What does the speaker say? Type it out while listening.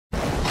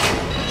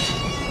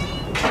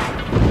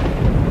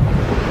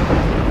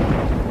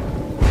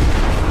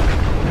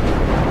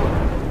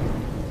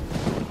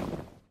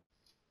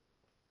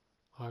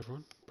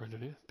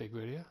Brendan here, Big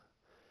Radio.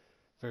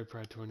 Very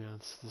proud to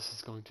announce this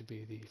is going to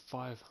be the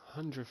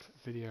 500th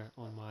video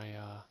on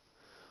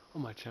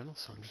my channel.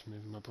 So I'm just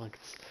moving my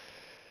blankets.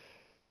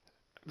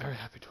 Very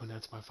happy to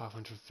announce my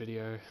 500th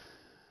video.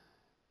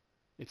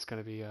 It's going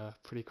to be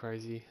pretty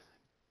crazy.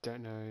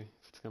 Don't know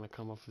if it's going to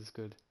come off as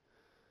good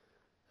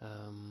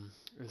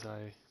as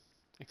I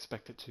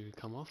expect it to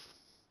come off.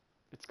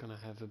 It's going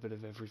to have a bit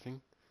of everything,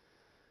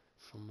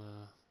 from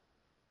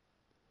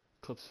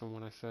clips from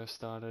when I first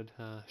started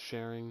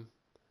sharing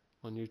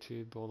on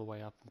YouTube all the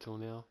way up until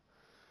now.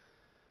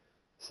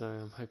 So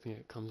I'm hoping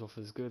it comes off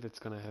as good. It's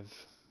going to have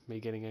me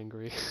getting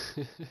angry,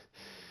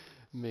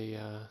 me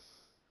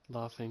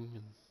laughing,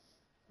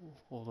 and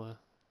all the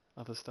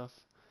other stuff.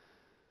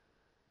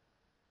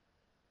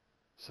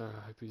 So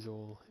I hope you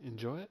all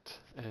enjoy it,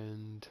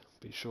 and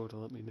be sure to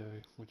let me know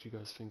what you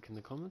guys think in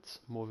the comments.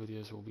 More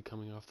videos will be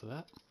coming after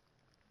that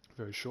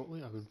very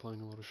shortly. I've been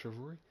playing a lot of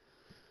Chivalry,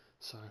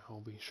 so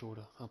I'll be sure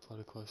to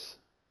upload a close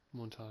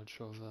montage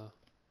of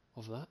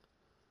that.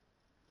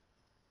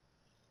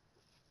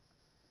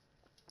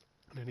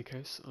 In any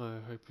case, I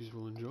hope you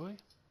will enjoy.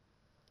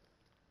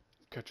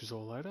 Catch us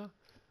all later,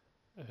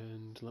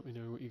 and let me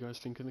know what you guys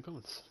think in the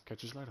comments.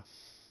 Catch us later.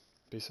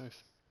 Be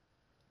safe.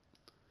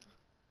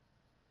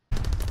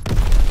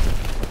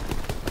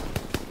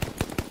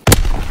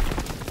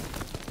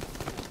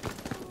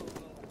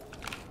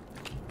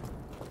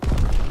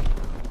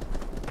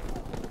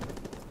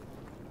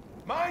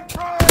 Mine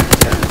try!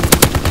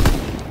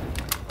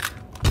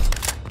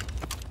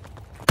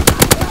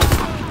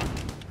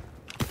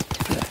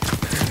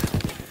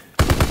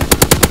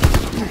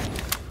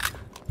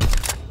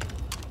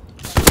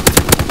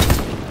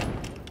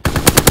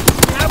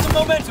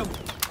 Momentum!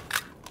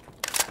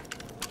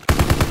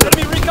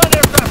 Enemy recon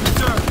aircraft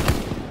return!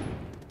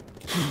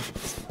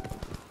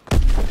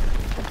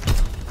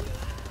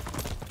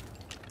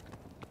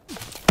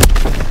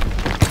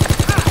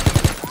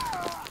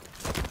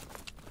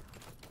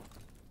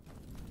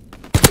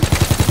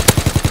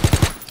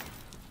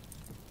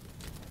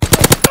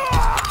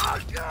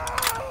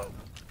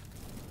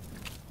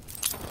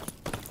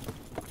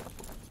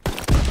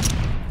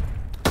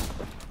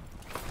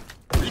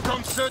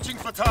 Recon searching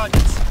for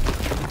targets.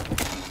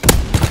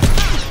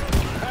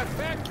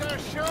 Effector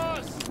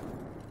shows!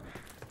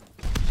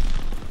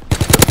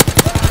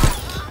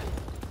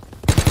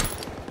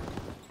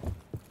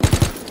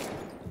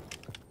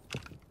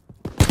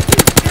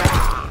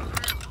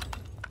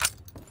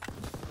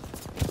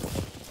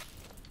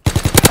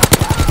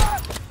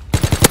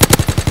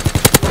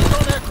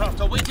 Recon aircraft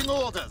awaiting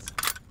orders.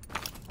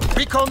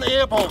 Recon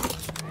airborne.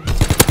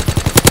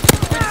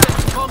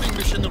 Split-sex bombing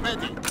mission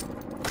ready.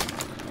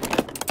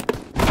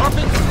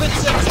 Dropping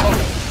split-sex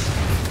bombing.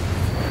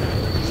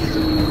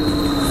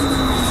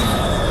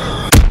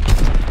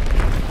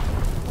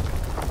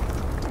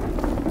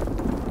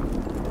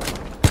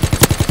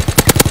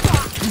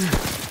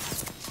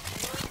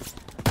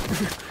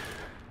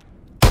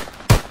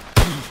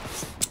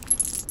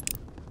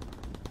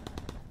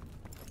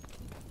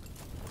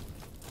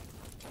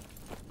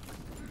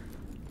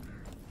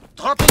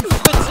 Dropping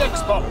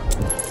split-sex bomb.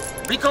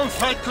 Recon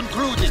flight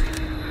concluded.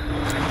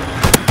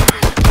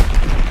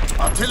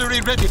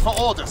 Artillery ready for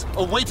orders.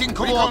 Awaiting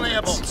coordinates. Recon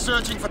airborne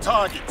searching for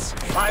targets.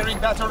 Firing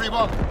battery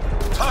 1.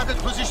 Target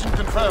position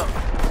confirmed.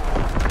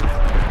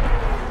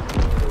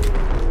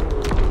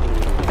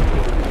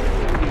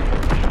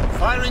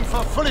 Firing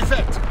for full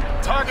effect.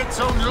 Target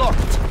zone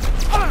locked.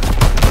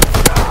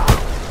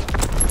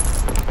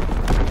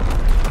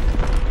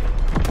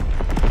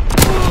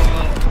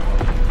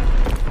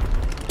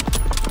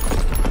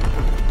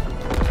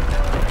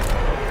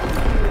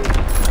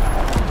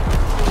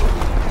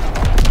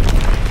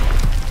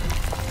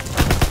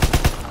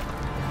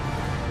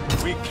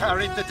 We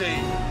carried the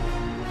day.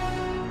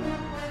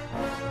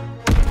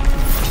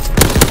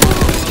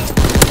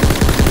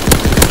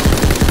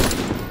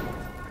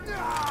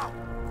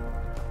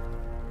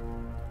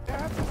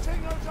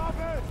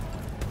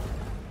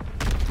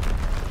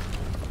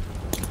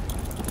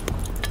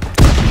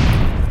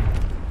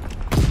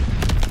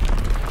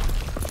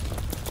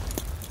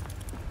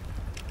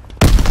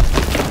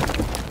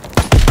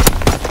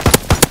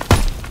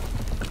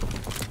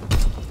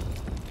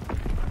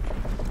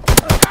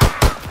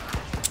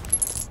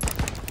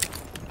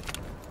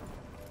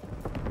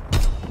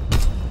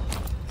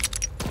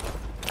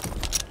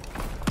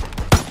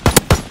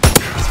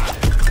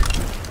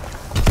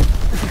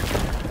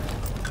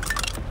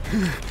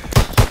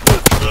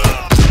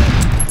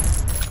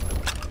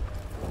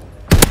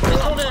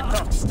 Recon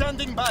aircraft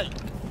standing by.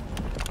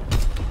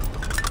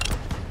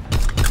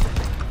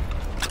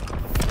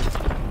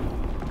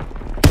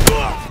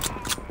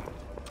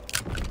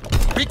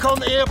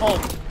 Recon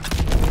airborne.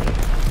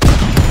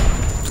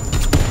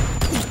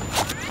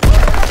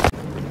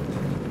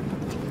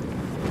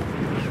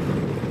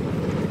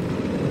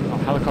 Oh,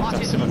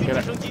 helicopter, see if I can get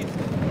it.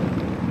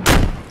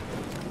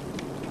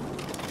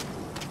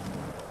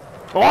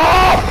 Oh!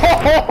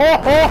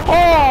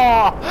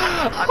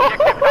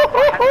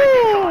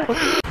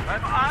 I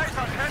have eyes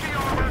on heavy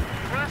armor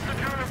west of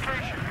your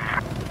location.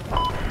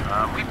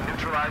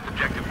 neutralized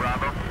objective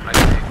Bravo. I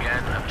say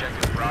again,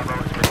 objective Bravo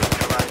has been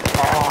neutralized.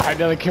 Oh, I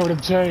nearly killed him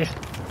too.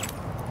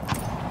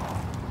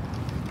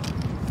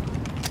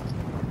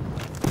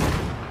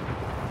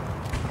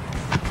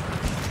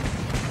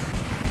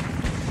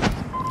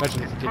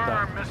 Imagine if you did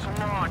that. Missile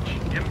launch.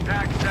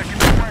 Impact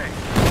seconds away.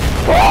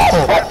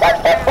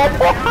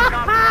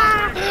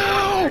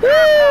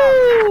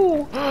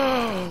 Woo!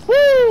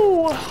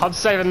 Woo! I'm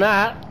saving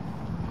that.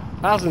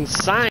 That was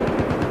insane.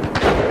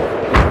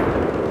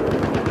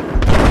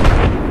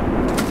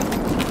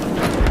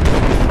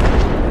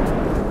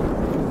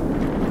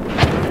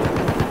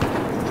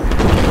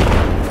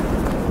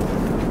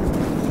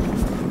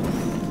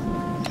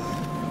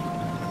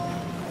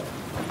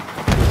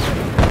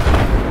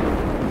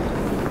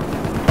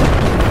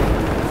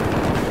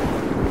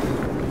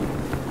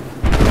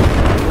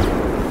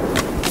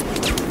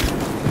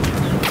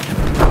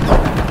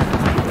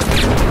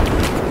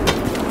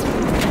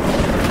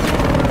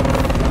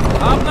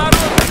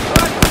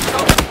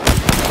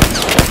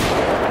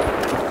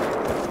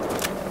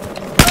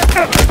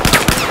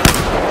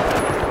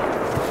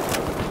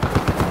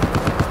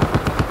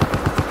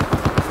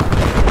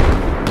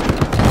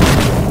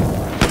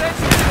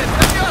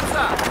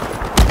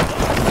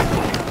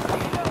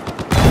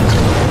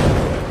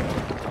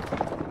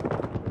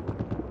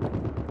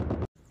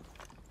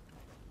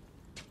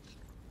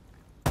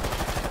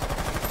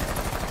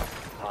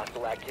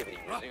 Hostile activity.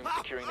 Resume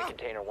securing the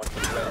container once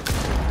the threat.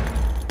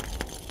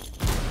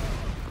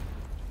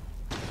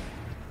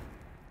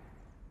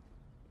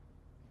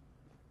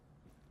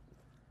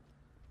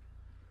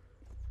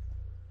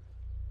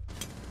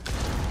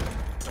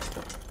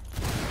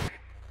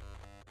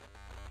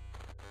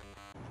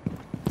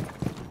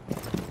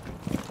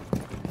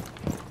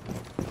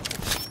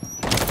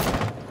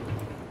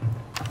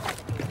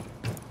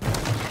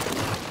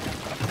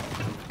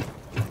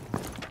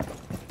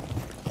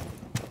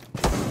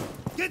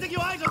 Getting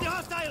your eyes on the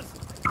hostiles!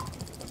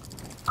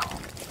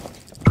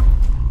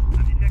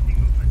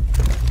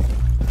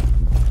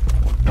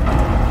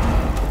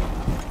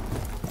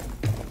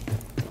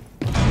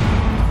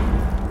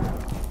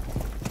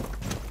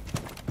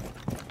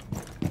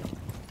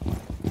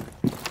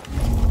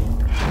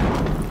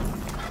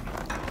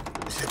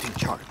 Setting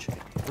charge.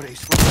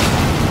 Brace for...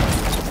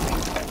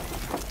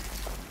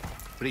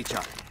 Breach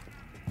out.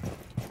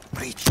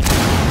 Breach.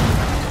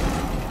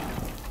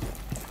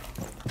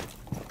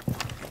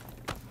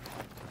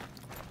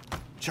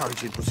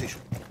 Charge in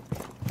position.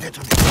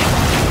 Detonate.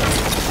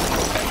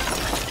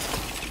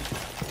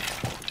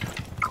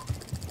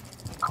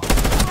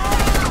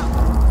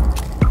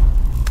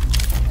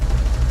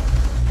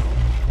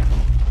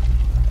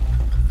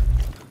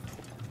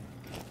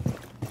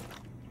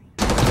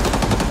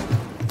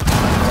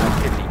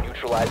 Activity.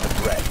 Neutralize the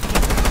threat.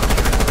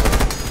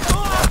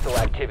 Hostile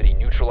activity.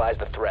 Neutralize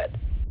the threat.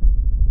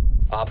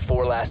 Op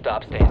 4 last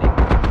stop standing.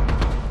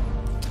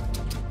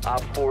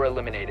 Op 4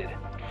 eliminated.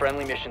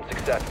 Friendly mission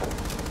successful.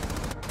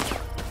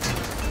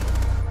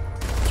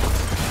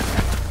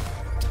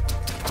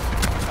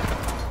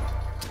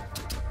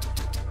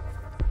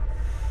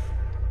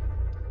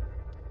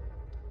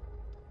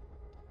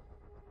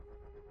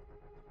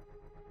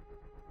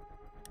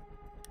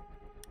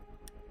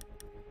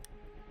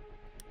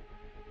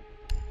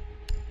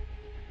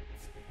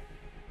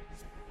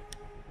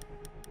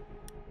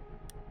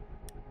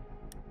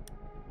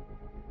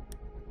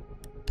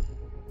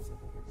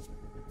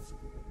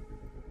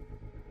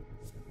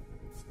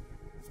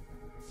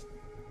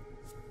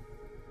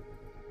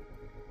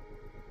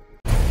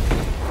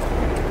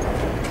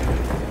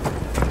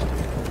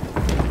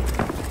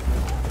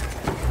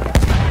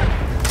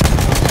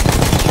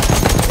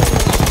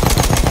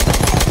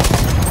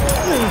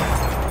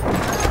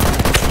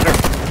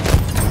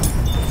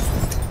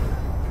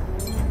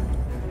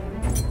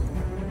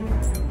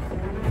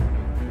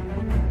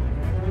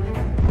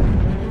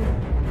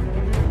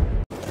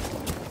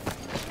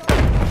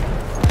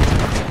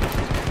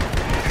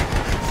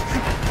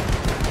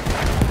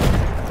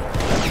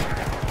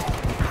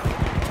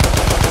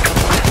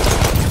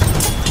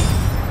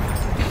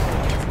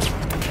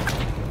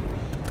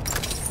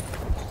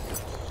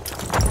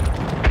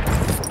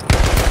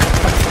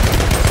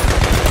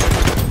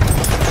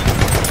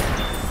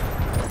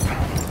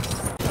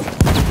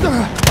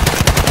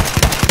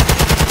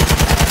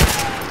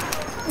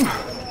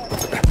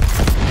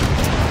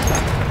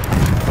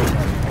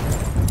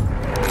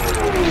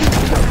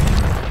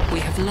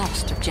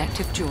 Lost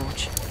objective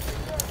George.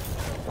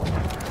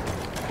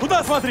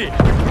 Куда смотри?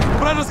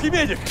 Вражеский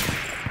медик!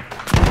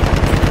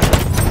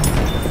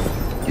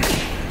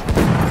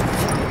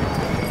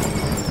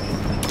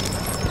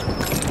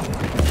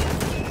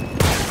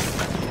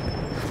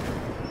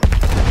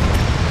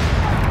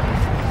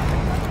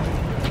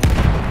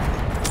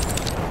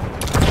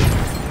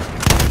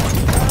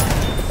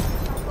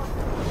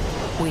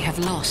 We have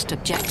lost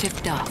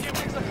objective Duff.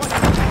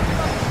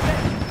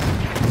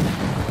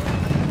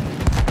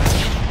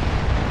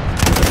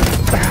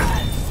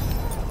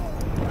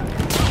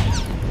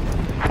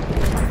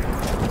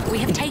 We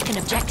have taken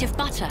objective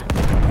Butter.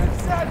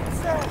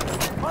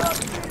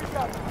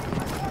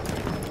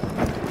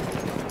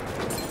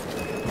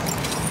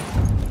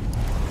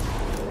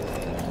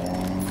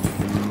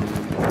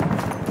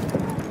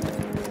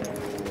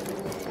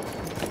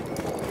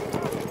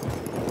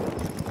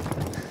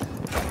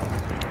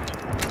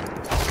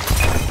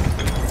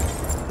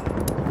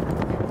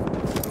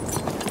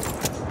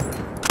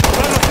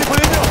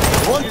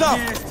 там!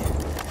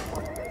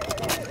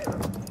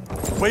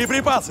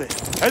 Боеприпасы!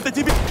 Это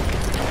тебе...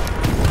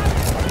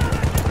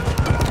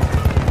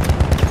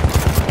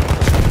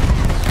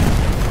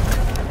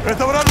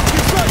 Это вражеский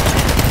снайпер!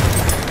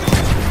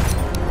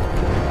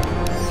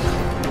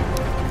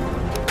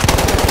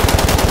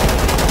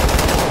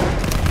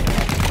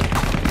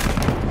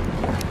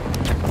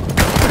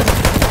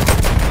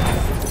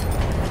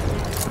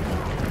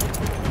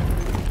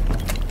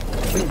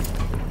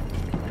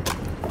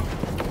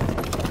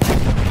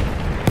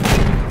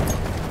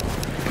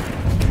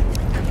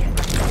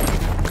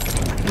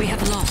 We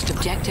have lost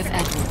objective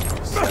Edward.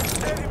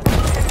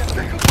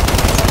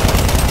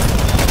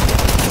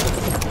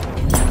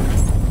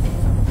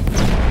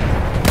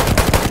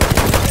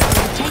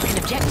 Taken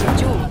objective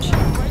George.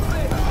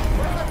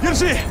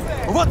 Держи!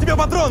 Вот тебе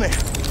патроны!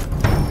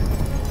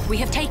 We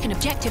have taken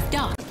objective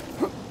Duck.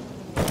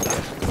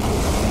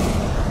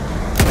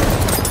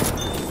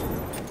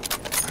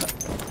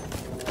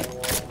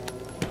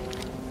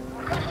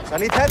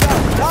 Sanitäter,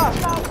 da!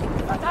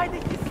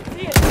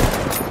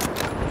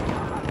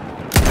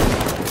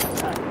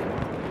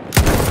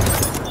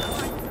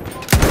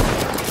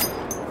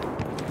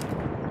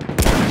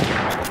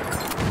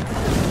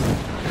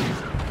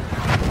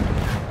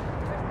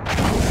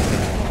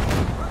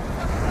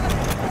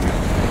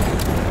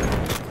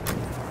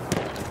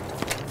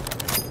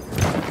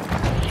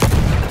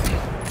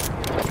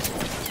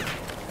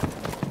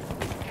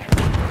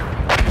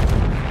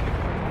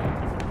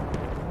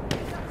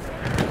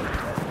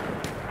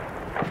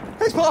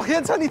 Ich brauche hier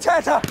einen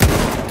Sanitäter!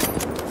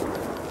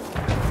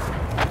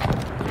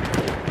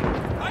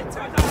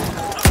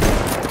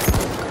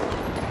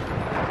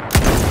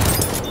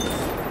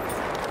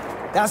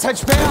 Da ist ein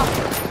Speer!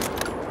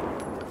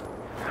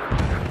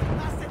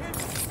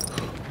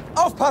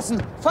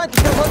 Aufpassen!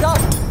 Feindlicher Soldat!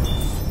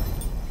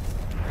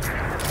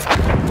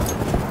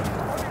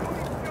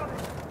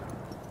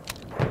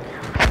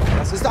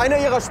 Das ist einer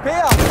ihrer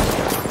Speer!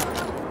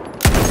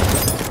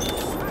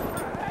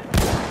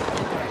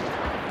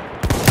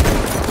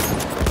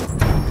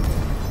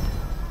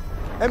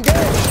 MG,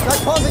 seid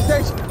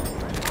vorsichtig!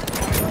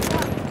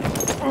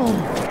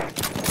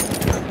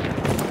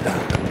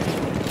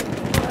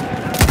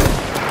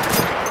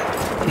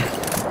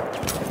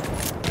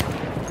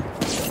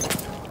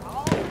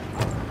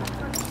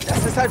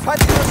 Das ist ein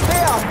feindlicher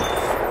Speer!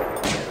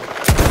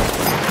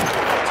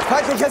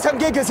 Feindliches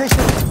MG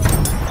gesichtet!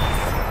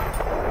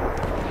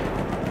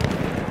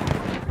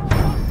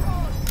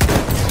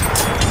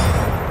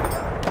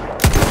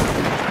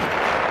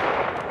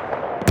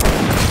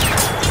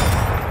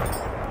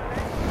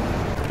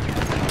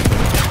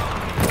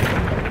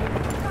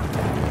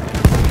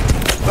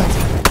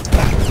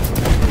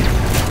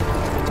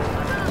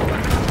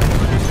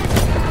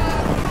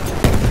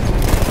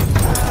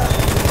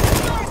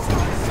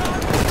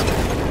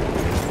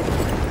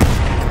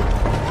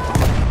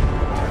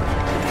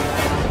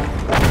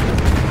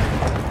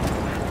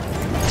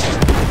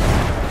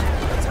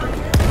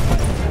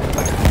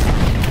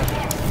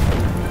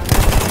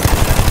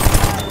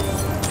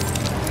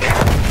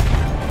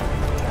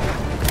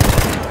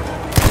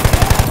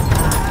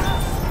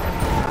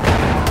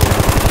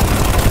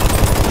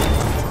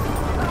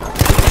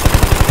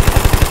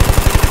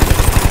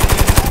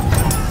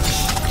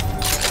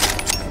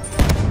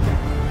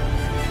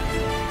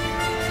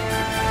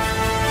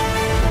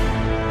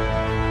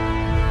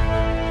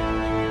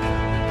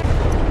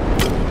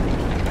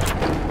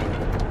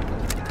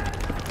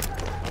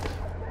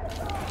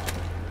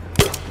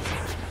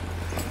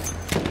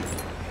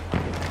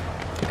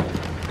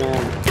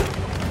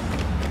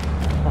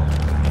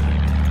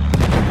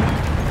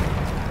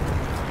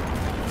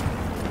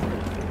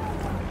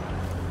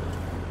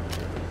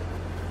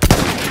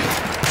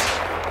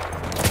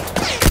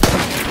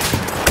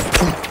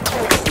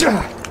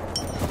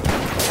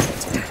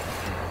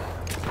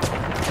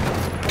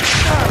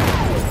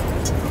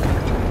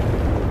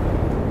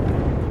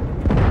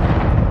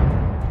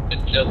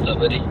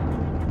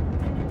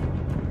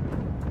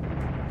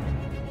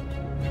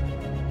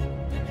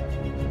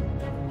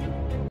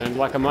 And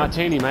like a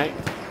martini, mate.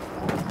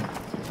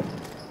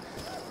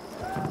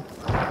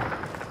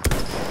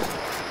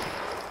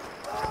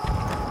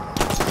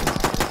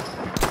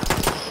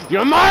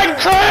 You're mine,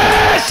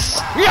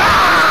 Chris!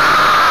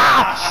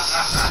 Yeah!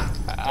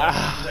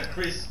 Is that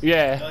Chris?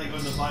 Yeah. He got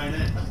the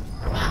bayonet.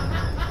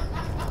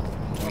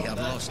 We have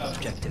lost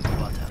objective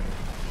butter.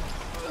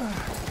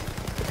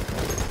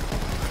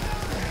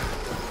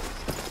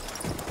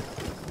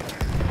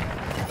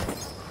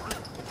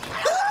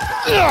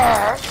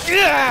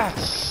 Yeah!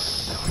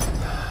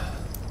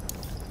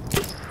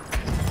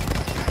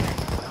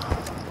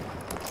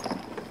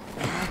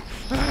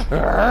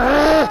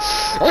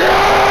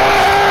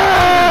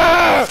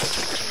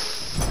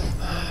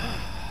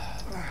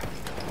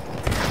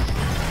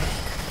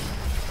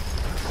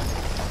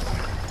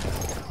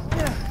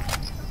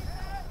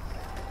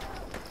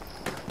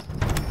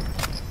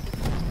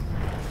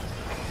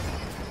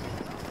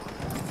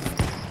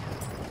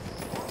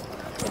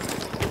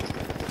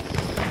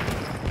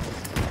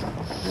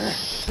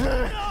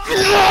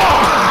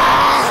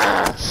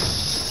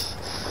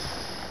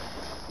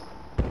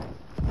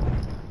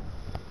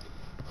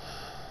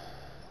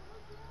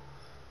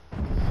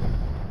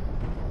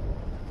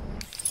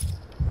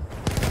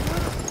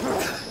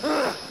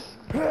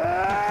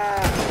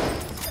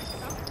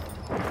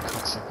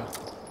 Cocksucker.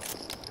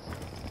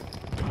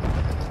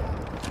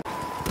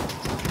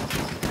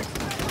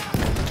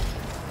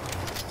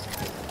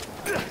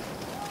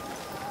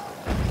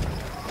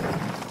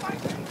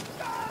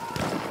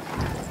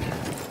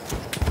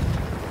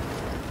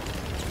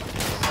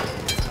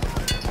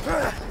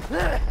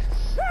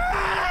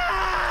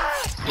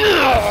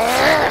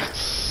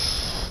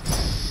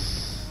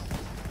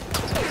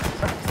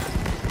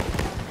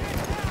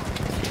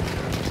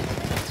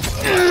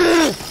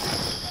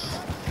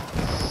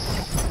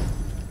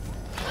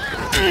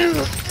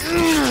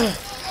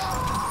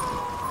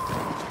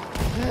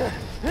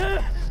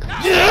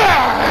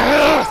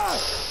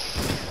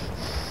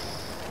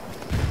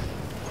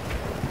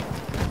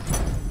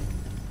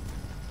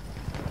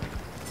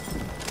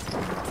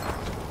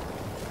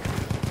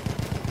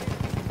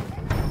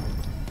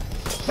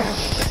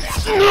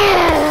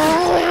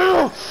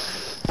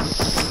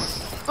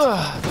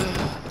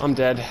 I'm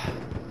dead.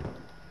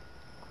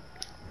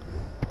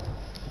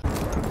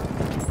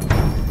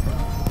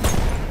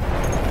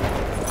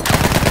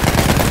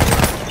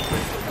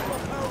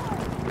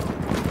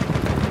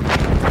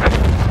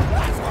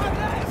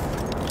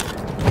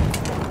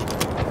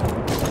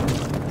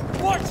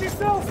 Watch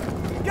yourself!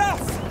 Gas!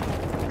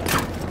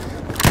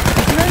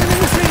 There's an enemy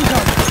machine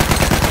gun!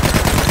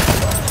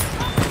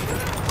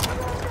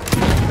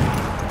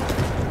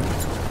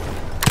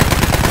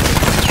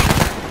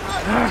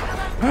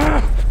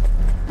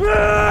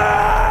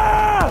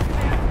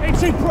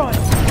 HE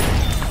Prime!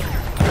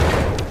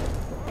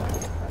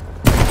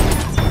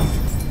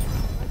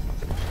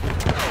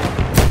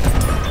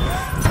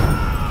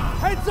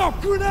 Heads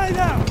up! Grenade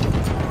out!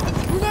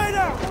 Grenade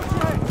out!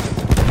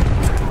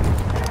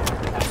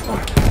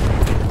 Watch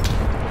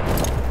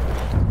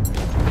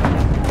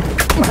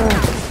your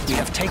head! We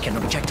have taken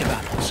objective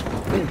apples.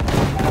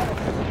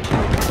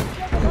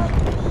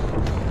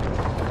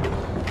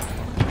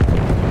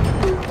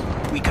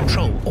 We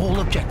control all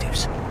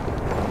objectives.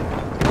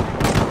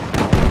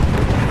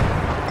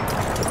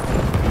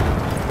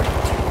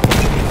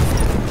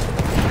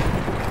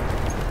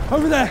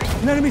 Over there!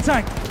 An enemy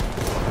tank!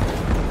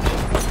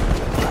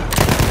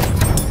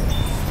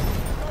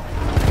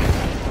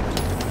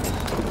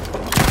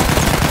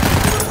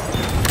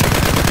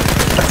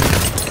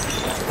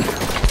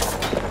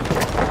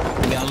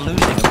 We are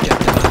losing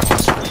objective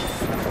apples.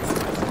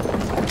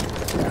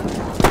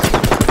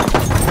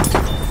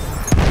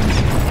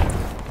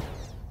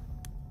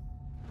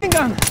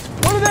 Gun!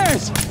 One of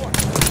theirs!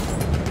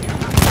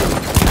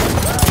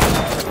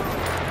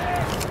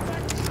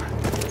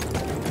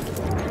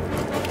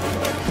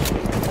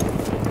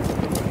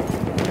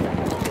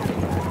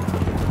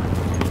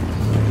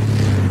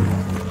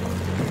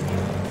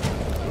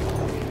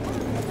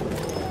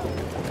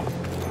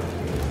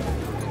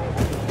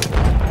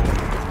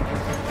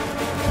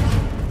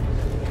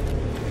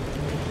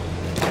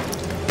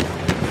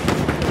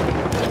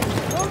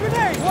 No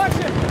grenade! Watch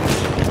it!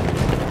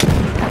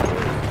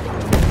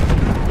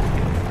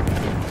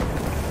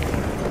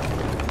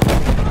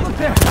 Look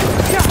there!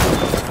 Yeah!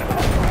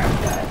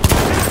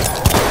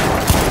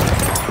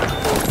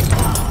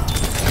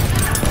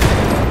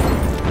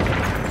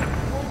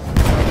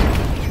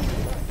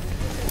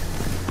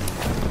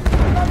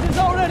 Guns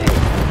already!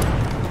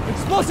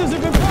 Explosives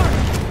have been fired!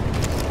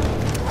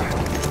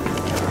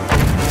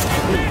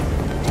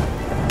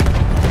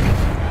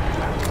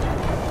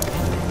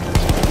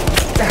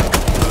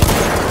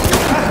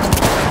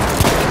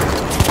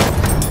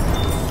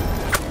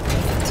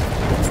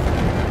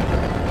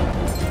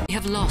 We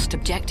have lost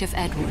objective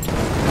Edward.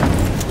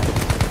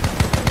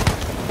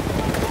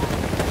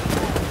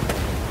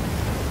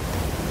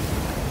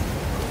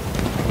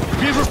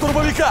 Вижу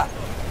штурмовика!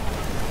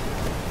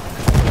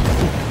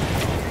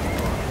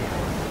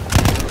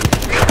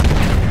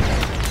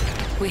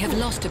 We have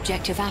lost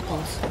objective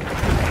apples.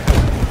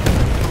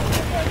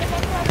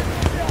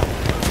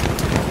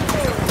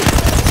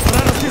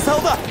 Вражеский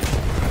солдат!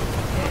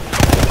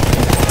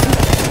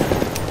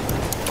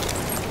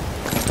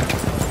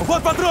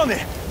 Вот патроны!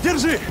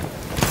 Держи!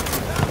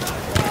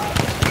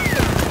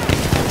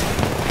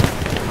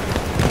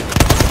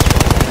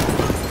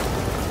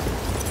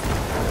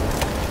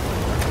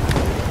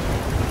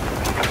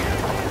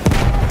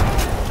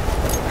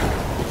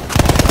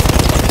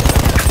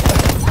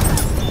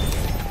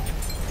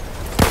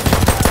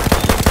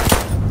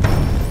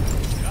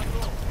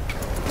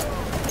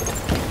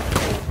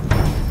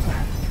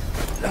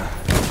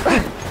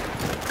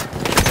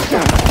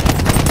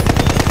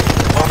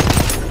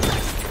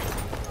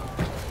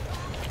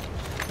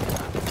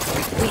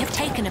 We have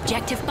taken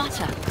objective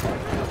butter.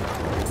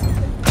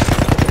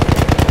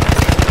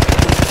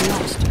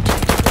 Lost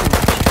objective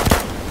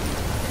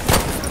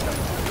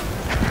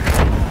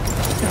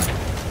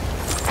George.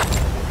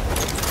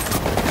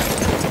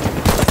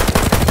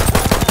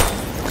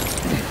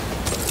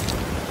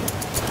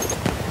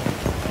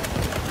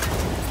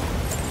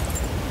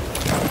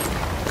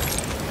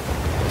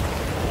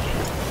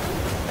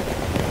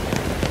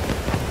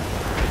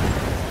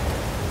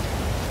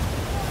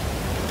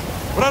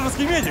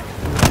 Вражеский медик!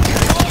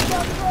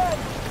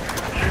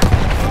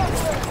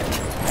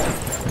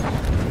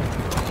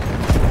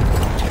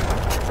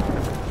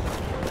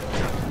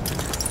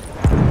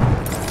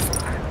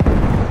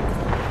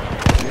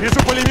 Вижу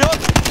пулемет!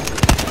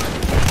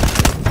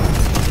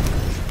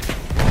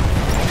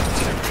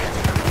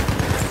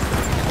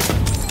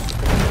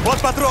 Вот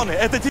патроны,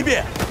 это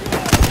тебе!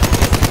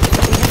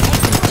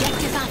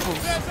 Objective apples.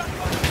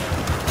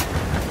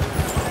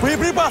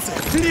 Боеприпасы,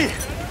 бери!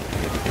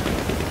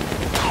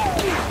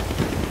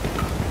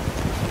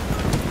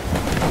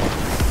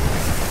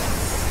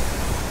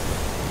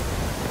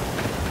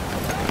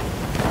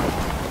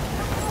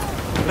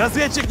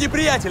 Разведчик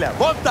неприятеля,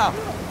 вон там!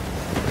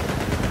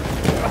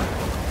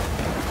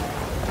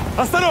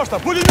 Осторожно,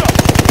 пулемет!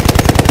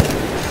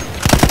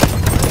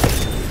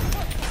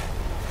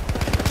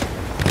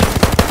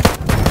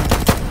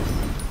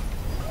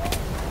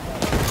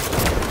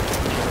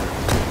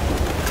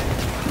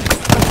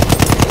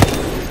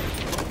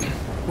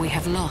 We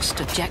have lost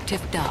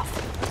objective Duff.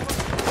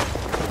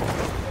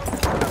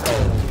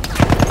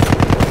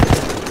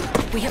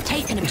 We have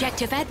taken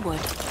objective Edward.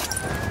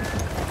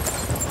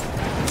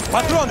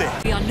 Патроны!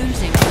 We are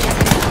losing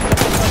objective Duff.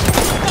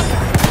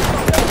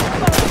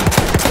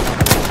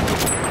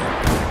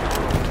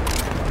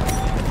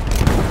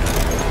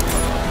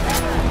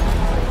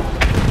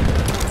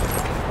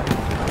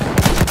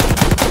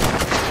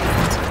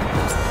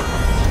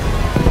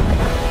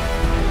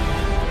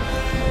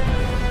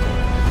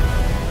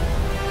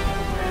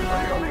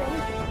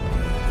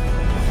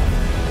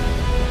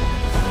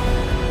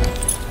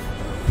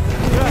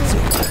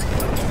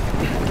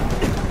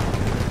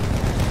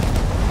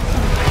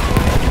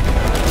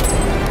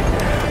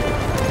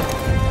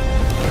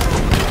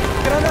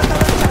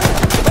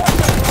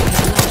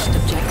 Lost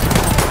objective Duff.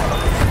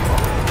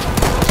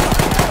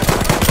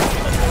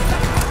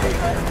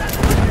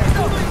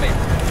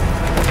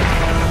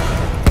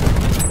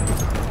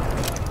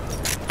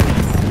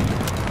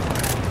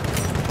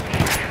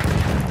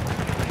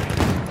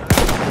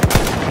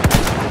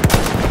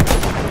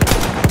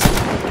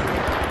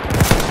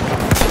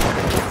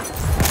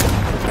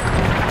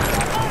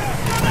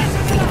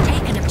 We have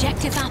taken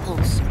objective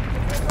apples.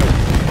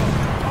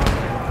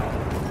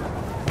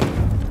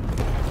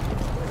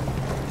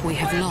 We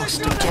have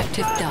lost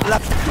objective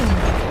Duff.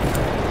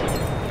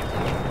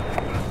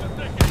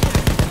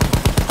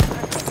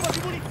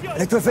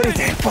 Le tue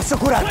ferite, posso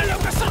curare.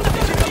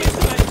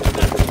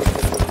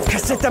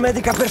 Cassetta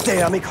medica per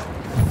te, amico.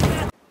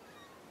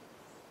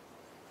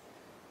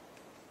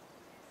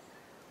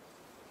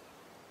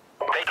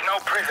 Take no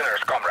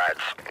prisoners,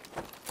 comrades.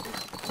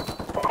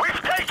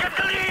 We've taken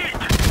the lead!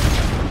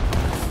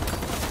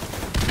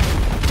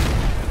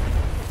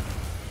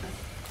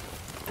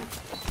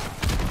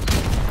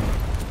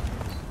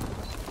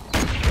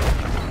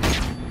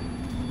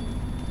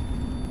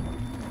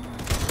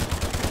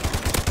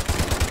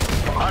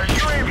 Our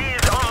UAV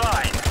is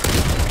online.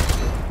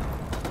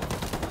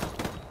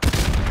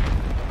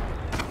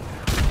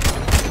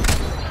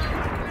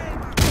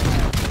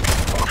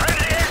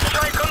 Friendly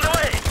airstrike on the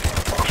way.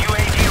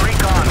 UAV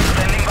recon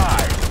standing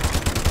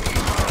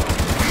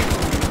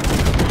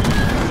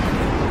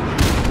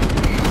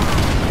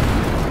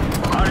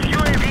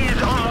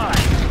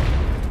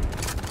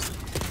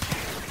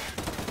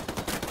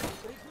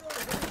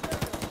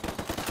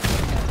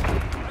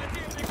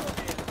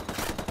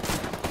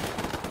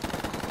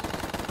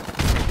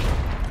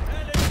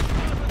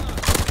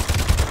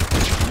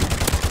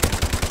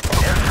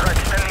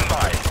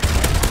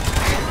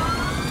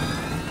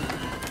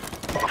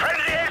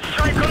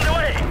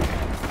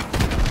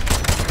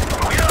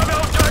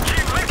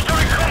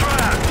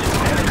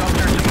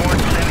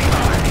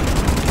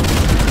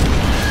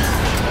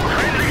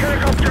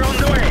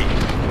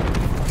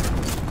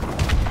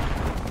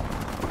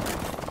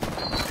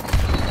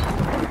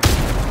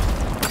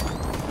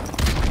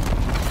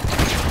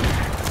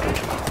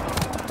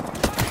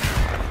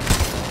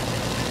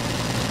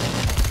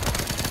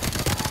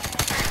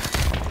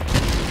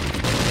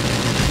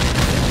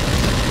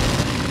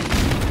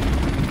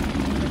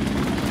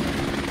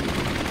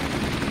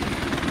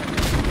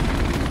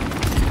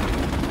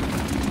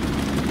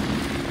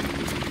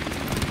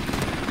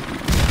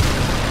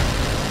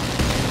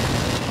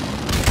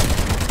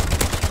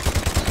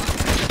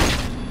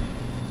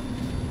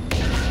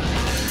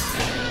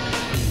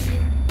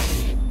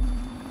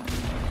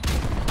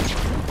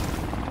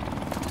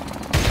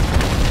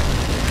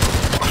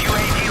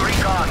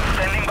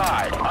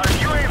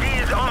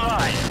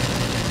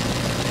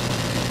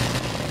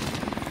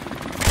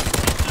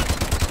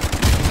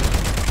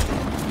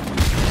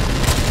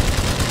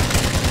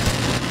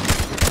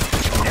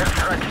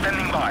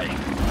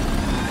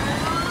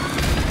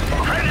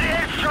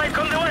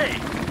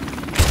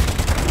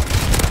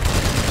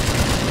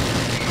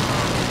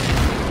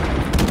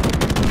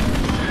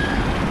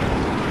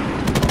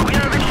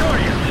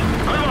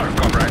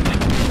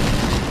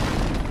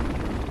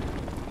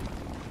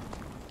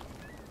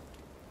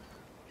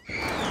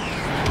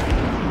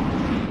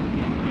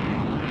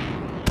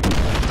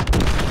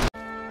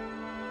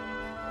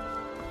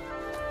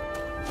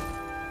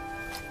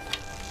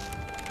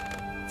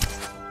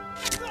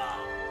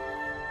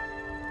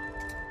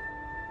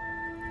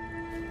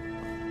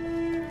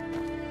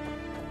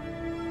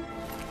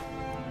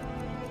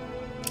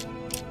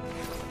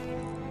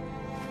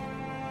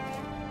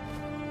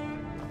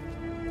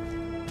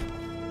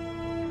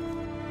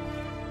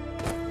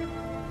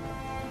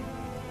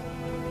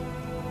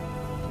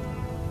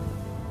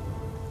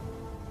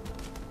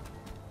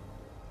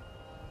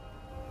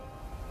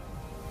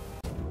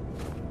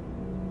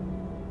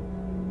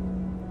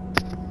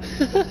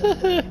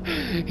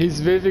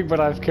He's moving, but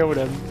I've killed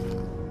him.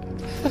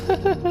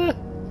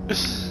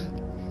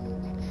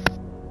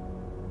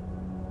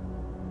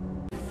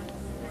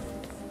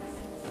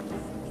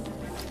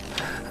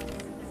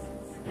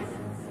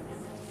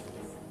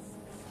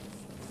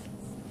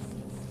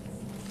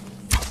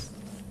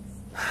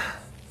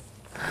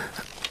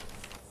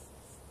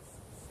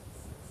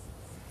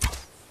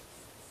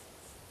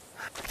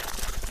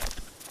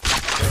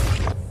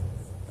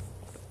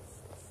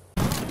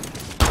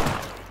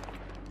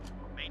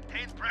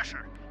 Maintain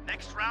pressure.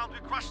 Next round we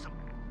crush them.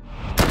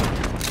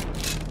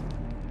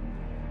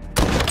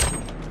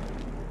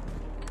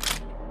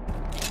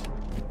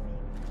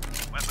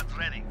 Weapons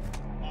ready.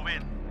 Move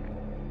in.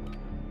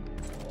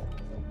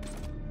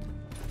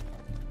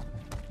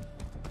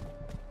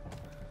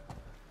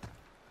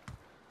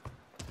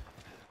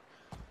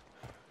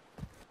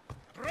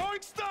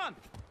 Throwing stun!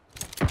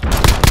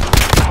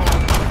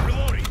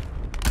 Reloading.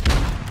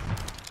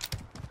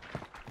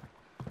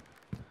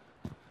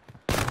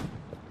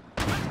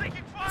 I'm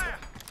taking fire.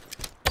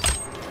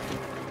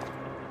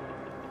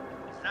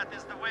 That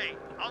is the way.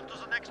 On to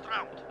the next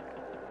round.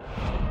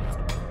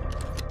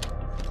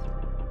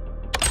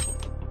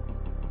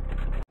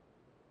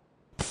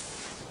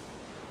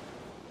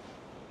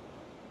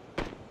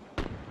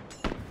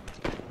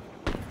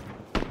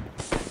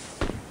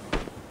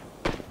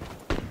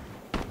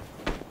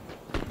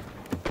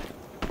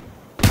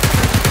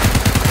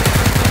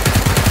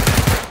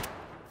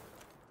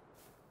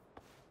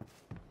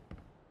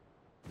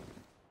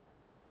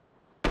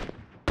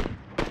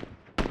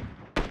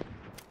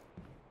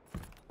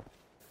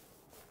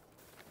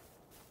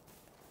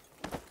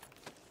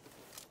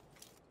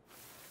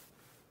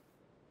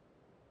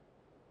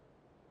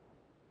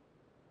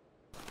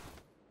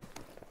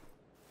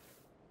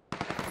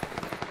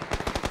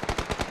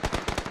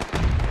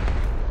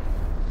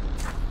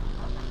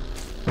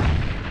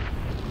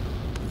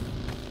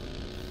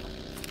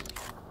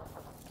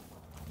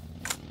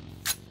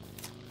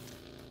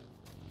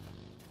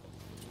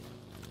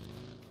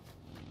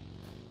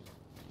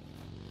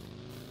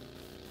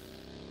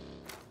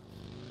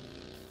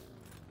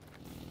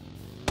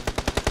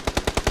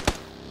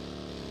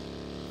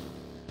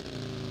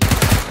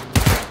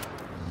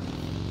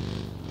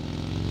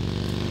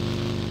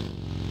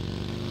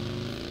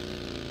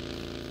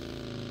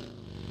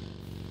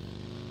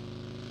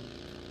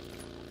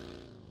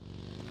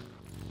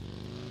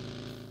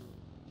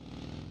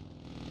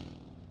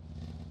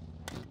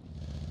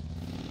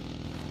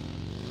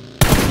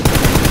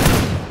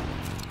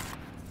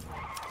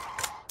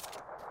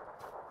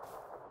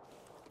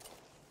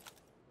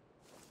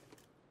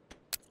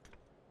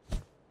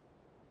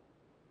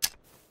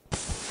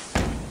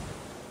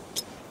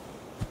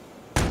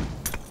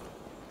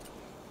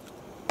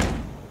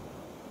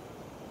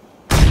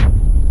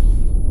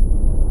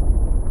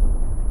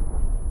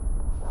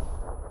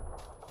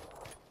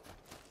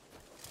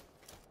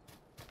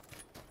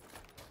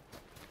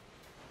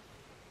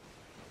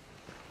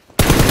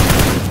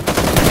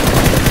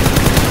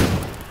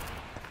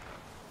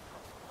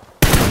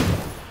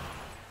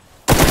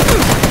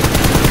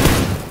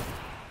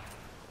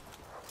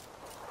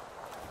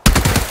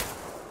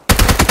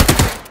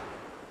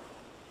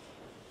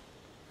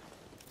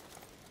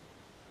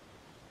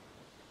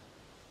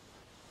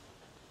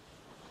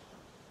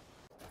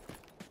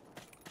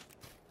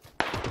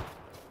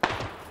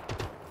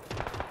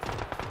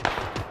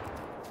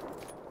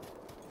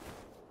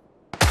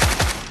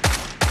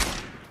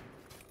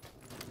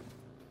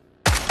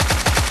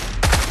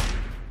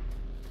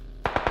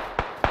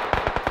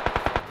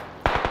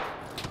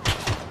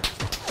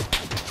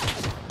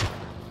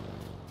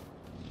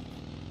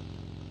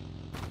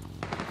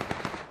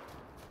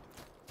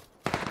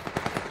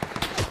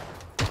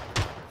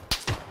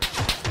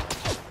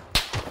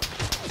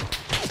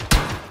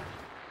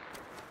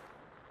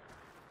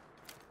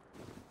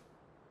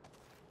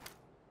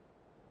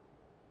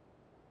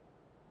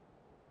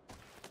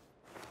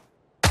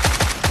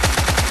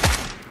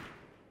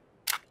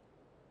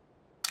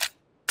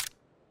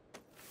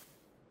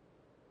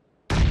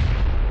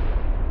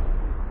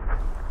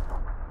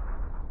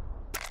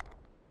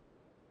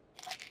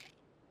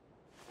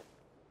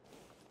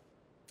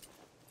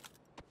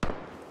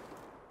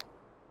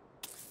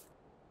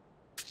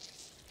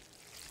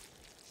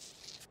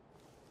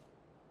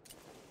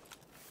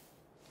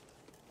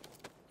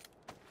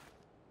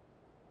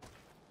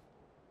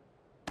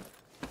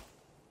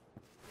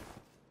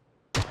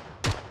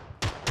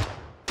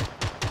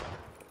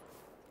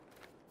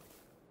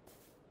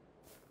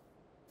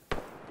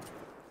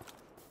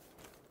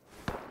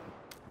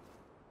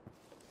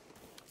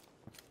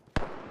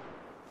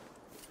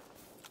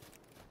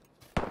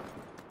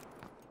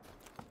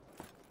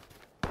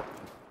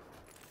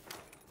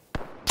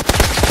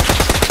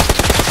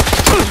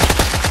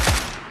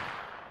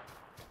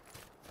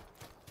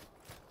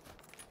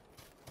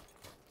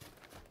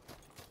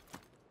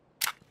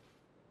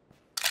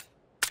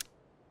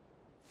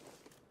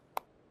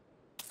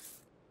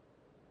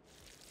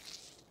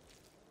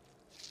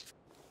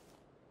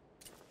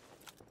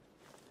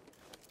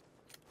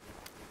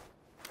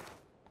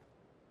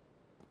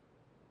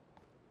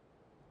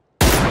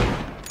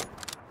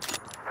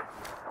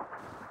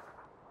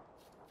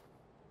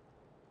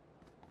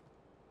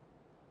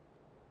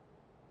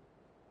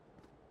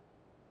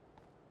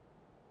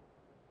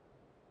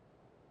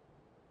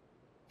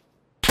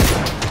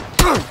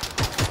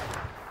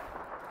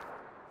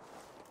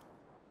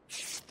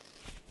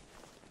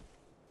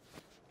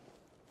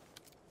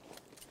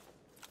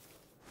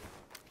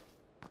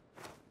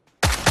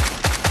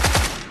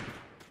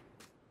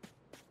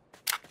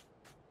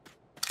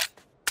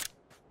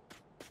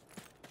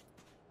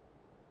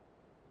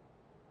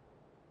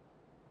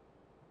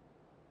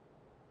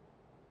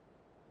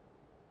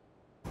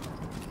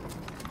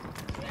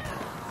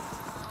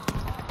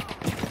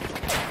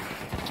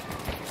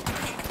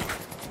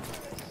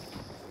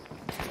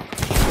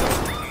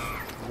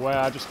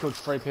 Wow, I just killed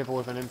 3 people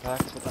with an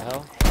impact. What the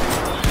hell?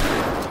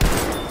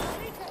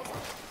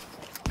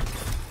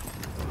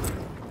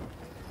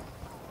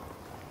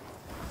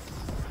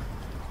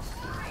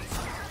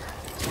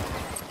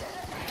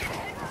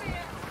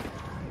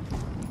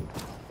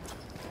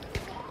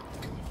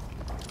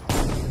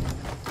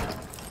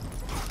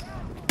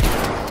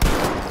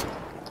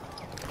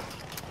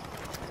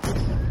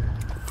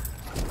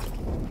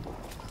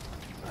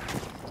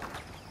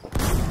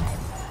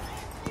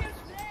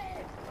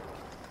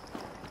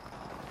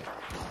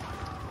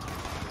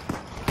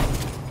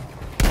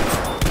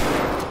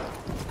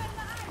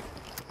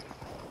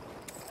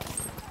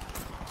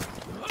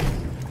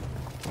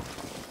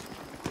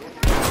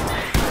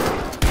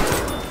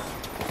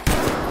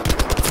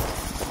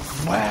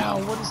 Wow,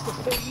 what is the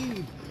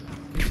feed?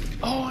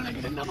 Oh, and I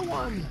get another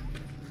one!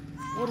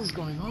 What is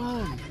going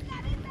on?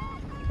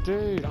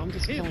 Dude, I'm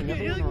just killing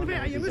everyone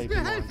right now with these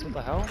AP lines. What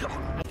the hell?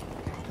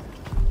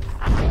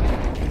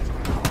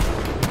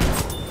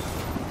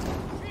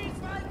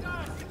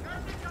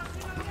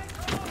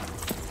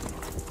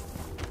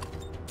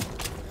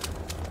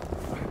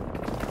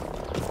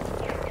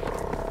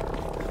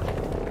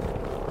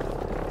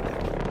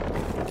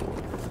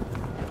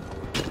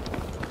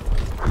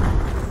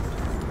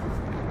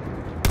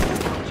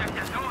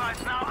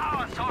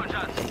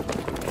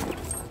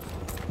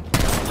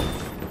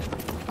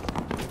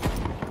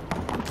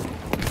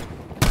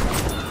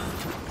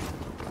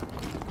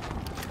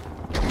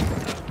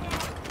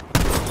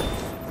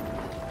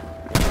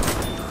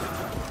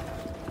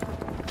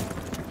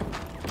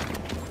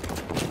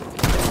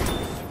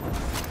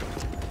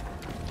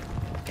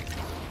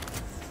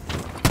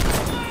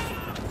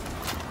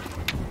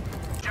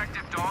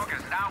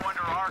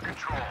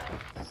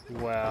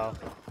 Wow.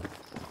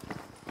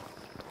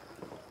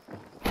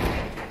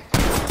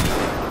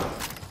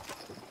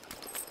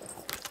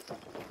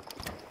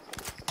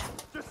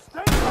 Just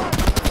stay back!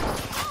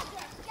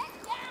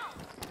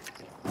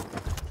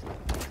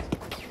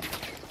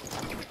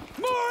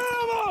 More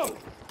ammo!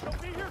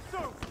 They'll be here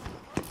soon!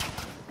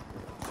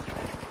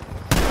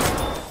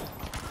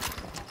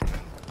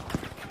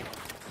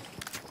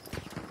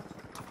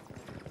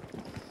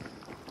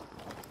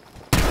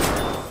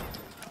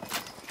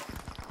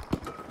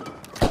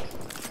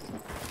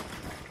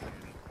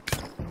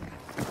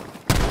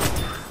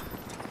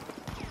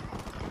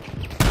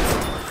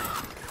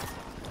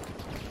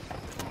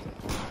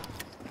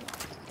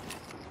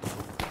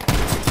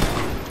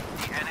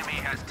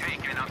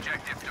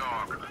 Objective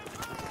dog.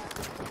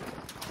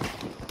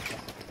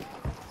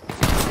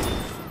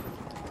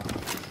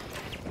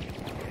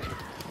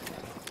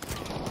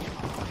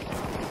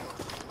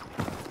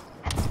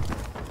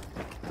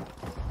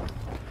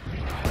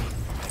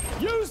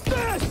 Use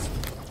this!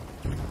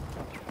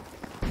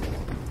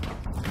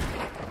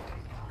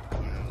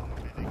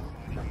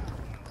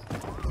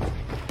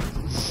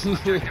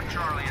 Objective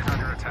Charlie is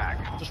under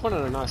attack. Just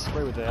wanted a nice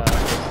spree with the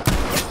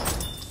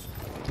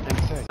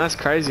M2. That's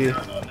crazy.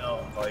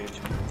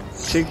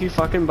 Cheeky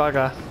fucking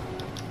bugger.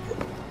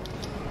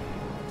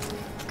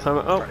 Climb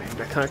up. Oh,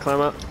 I can't climb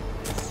up.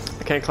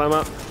 I can't climb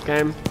up.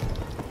 Game.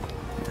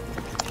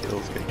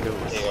 Kills, get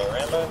kills. Here you go,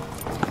 Rambo.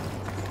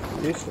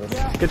 Useless.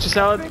 Get your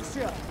salad.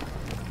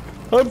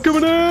 I'm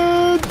coming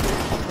in!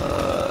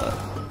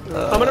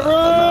 I'm gonna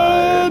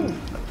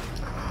run!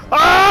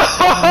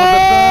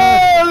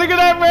 Oh! Look at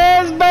that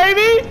Raz,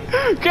 baby!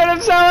 Get him,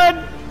 salad!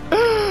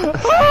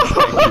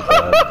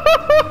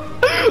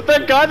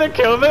 That guy that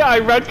killed me, I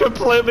ran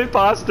completely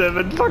past him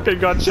and fucking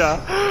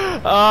gotcha.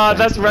 Ah,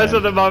 that's Res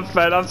of the Month,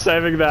 man. I'm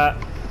saving that.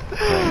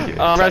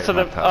 Res of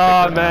the...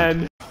 Oh,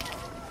 man.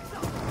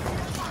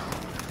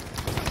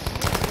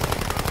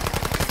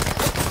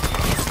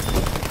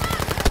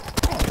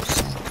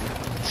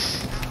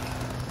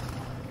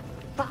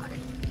 Fuck.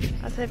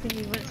 I was hoping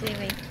you wouldn't see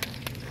me.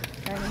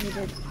 Apparently he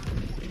did.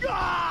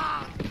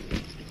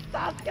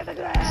 Stop getting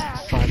there!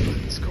 5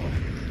 minutes score.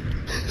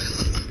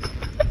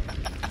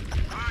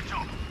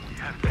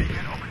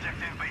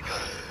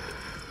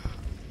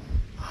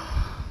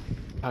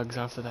 Hugs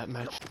after that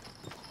match.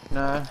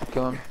 No,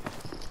 kill him.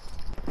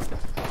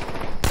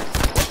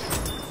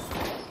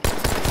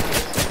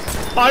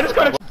 Oh, I just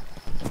got a...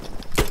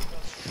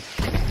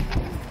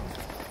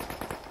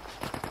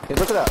 Yeah,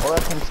 look at that, all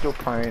that thing's still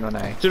prone on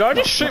A. Dude, I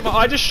just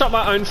shot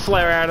my own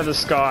flare out of the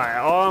sky.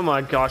 Oh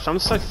my gosh, I'm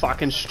so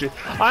fucking stupid.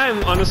 I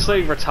am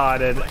honestly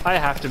retarded. I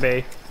have to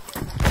be.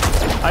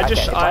 I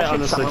shoot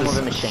honestly someone just...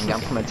 with a machine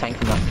gun from a tank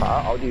from that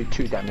far, I'll do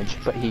 2 damage,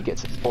 but he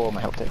gets all my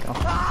health taken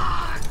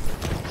off.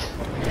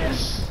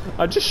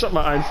 I just shot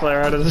my own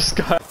flare out of the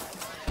sky.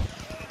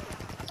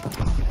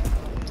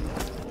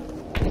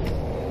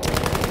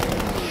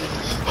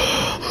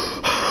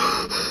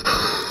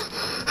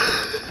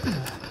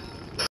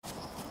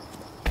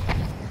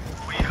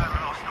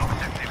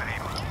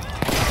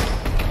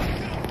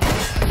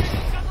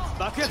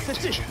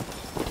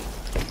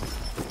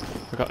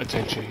 I got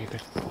attention, you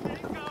good.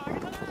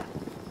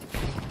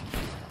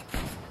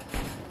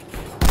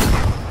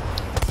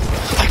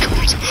 I got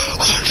it!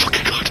 Oh my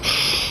fucking god!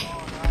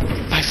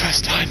 My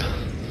first time!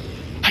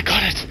 I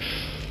got it!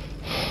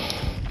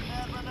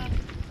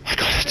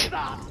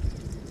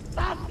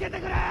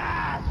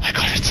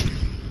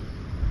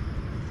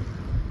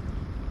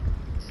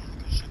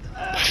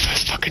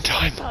 fucking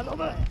time.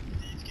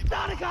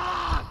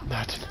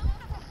 Imagine.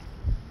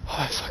 Oh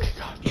my fucking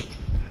god.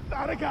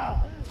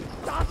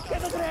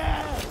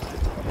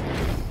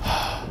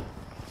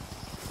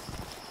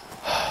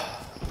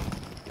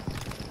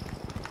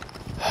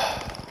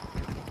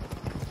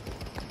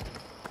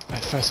 My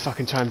first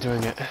fucking time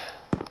doing it.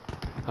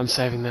 I'm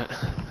saving that.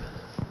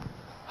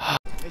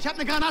 Ich hab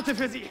eine Granate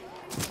für Sie.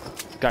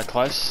 Got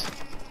close.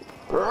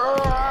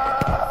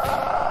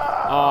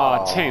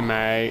 Oh,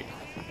 teammate.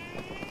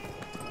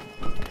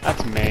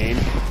 That's mean.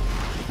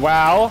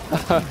 Wow.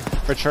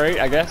 Retreat,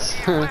 I guess.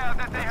 So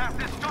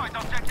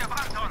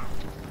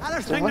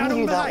when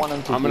you don't want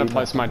them to I'm gonna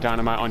place my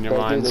dynamite on your they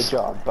mines. do their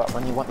job, but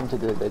when you want them to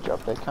do their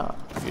job, they can't.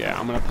 Yeah,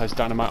 I'm gonna place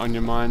dynamite on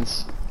your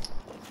mines.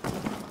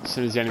 As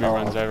soon as the enemy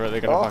runs over it,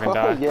 they're gonna fucking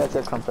die. Yeah, it's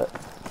a comfort.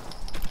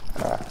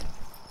 Alright.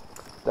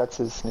 That's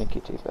his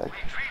sneaky teabag.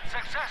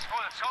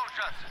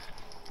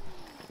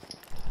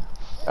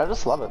 I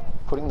just love it,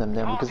 putting them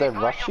down because they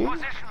rush you.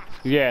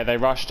 Yeah, they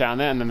rush down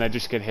there and then they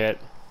just get hit.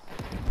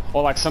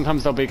 Or like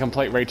sometimes they'll be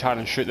complete retard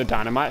and shoot the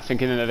dynamite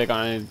thinking that they're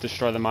going to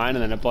destroy the mine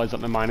and then it blows up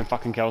the mine and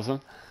fucking kills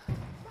them.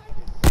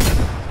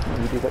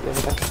 You do that the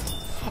other day?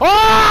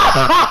 Oh!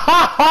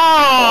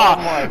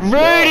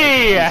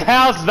 Rudy!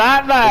 How's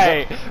that,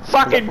 mate?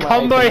 Fucking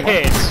combo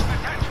hit!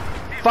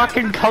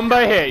 Fucking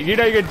combo hit! You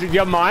know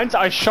your mines?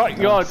 I shot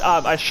your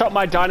I shot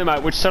my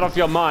dynamite which set off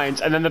your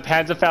mines and then the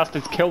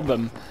Panzerfausters killed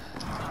them.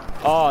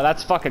 Oh,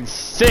 that's fucking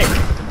sick!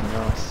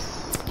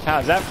 Nice.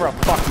 How's that for a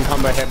fucking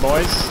combo hit,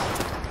 boys?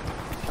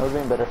 That would've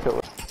been better if it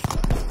was.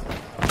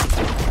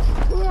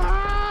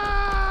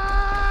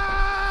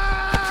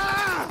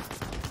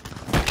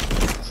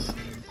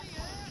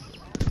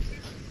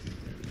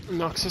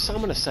 Noxus, I'm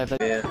gonna save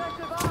that. Yeah,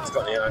 it's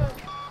got the eye.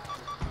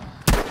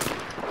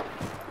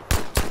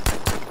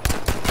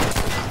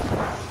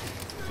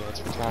 Yeah,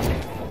 it's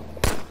retarded.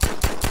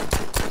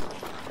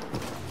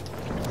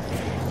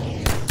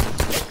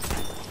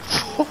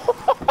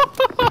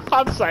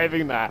 I'm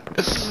saving that.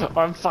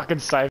 I'm fucking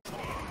saving.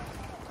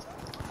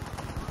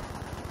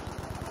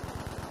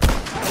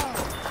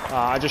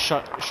 I just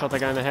shot the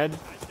guy in the head.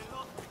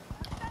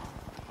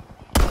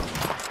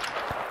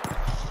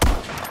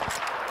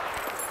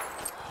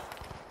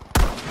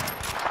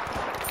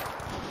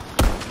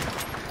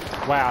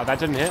 Wow, that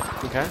didn't hit.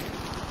 Okay.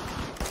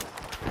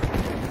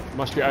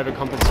 Must be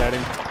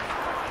overcompensating.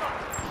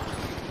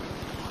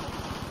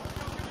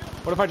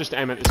 What if I just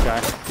aim at this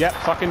guy? Yep,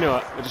 fucking knew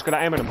it. I just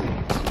gotta aim at him.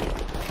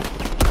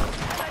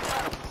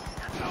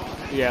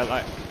 Yeah,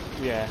 like,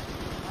 yeah.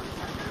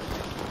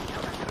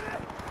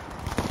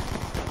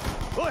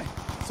 Oi,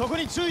 そこ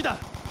に注意だ.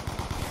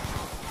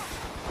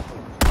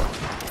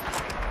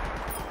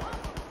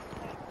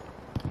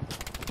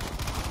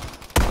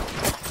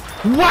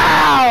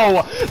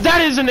 Wow!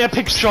 That is an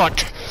epic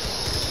shot!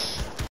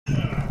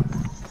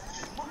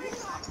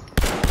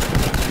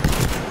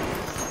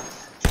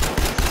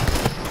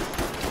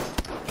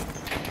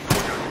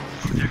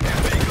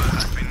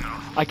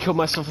 I killed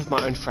myself with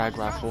my own frag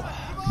rifle.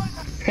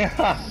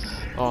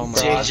 Oh my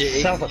god.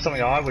 Sounds like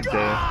something I would do.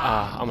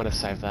 I'm gonna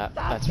save that.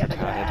 That's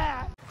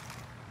retarded.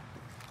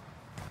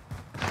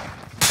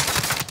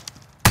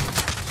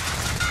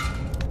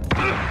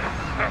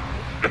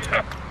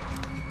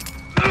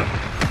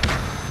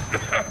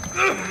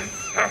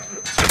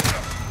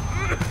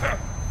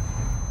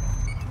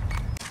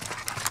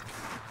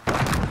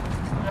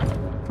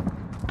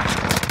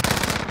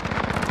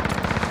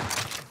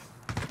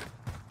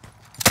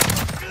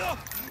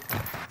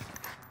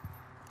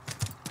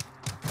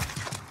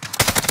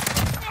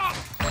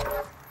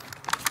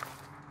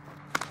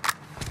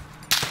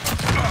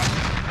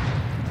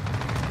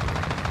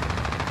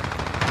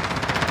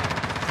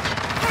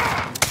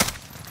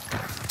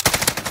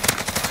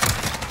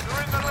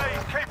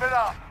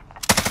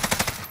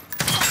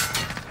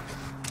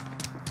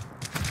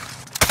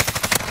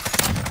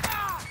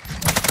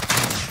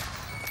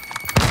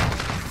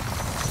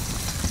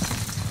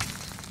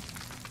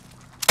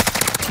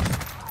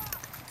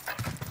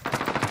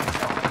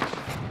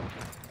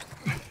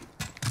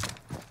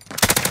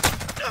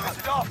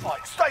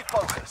 Starfight, stay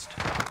focused.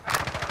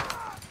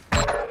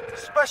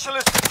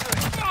 Specialist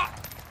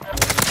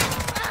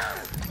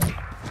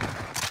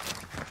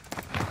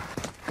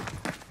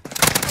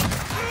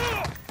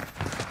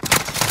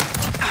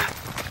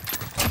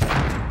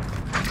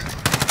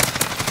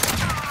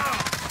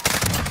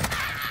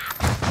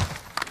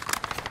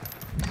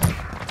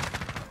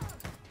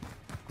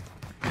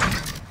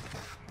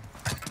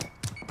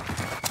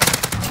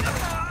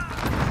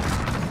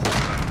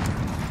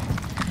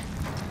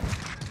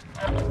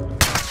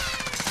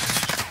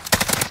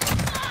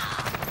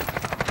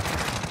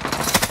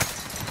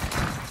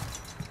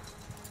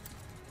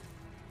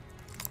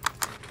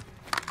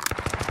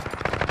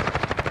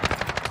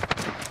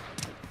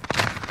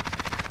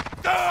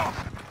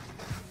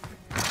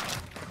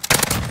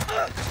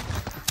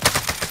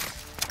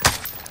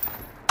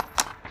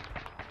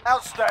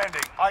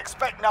outstanding. I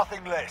expect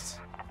nothing less.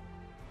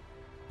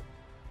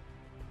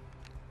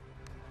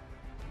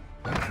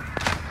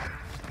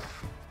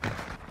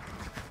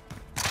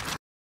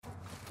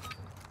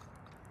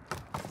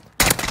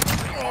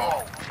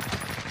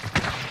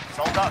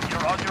 luck.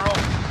 You're on your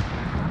own.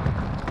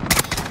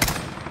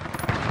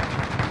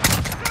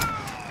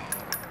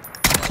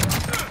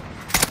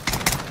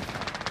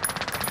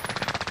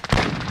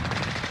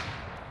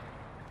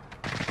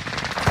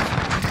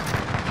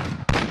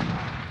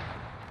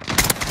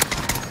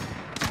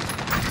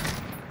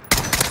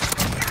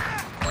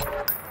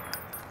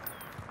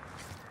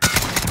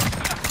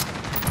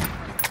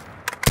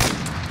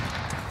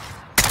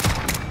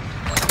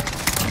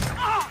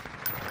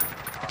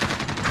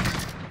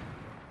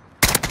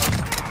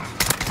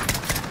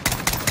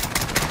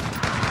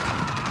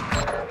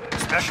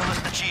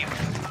 Specialist achieved.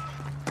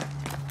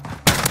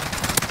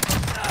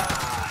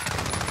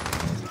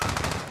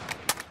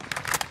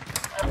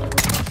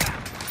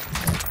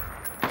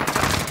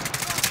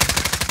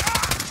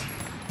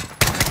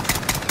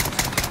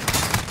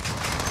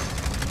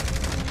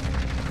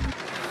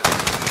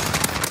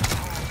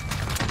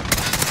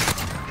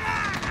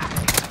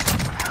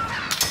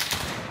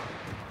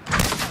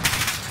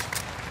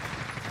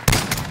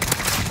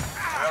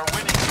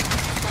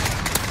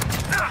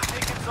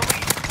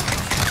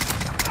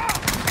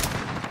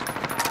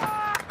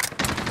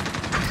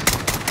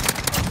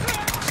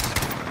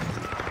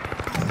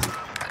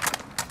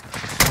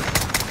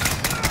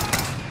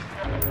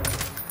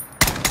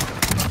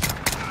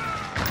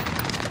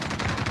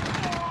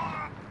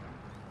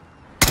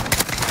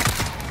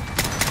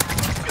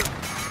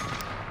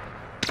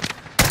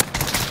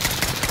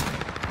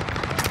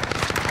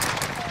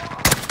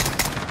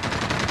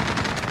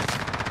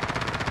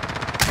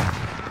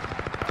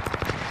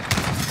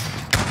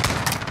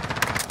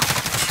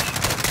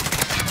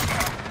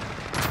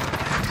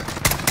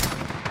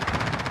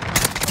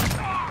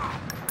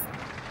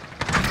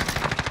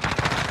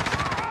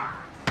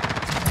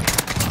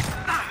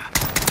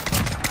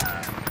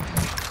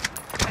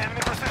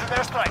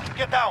 Airstrike,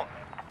 get down!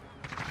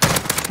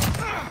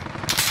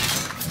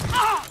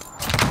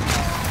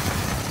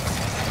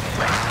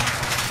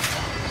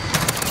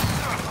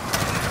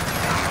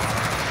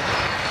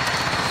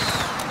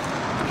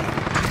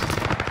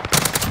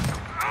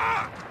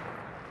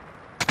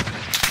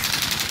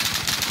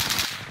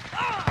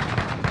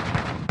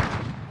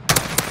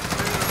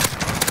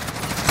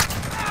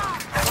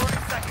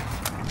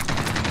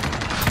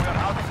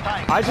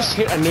 I just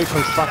hit a nuke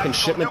on fucking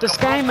shipment. This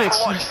game makes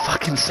no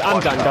fucking sense. I'm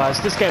done,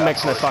 guys. This game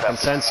makes no fucking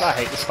sense. I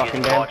hate this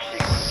fucking game.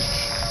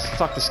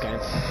 Fuck this game.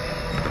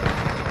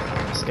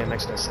 This game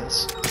makes no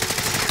sense.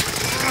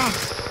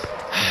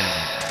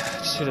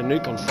 Just hit a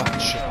nuke on fucking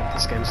shipment.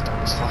 This game's dumb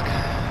as fuck.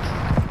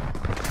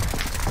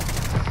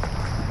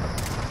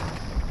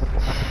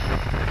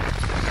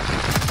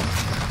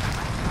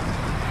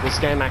 This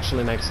game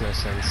actually makes no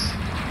sense.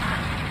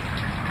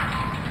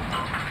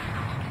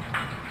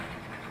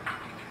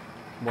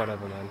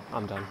 Whatever, man.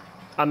 I'm done.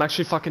 I'm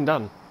actually fucking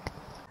done.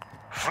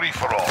 Free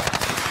for all.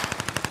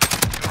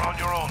 You're on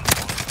your own.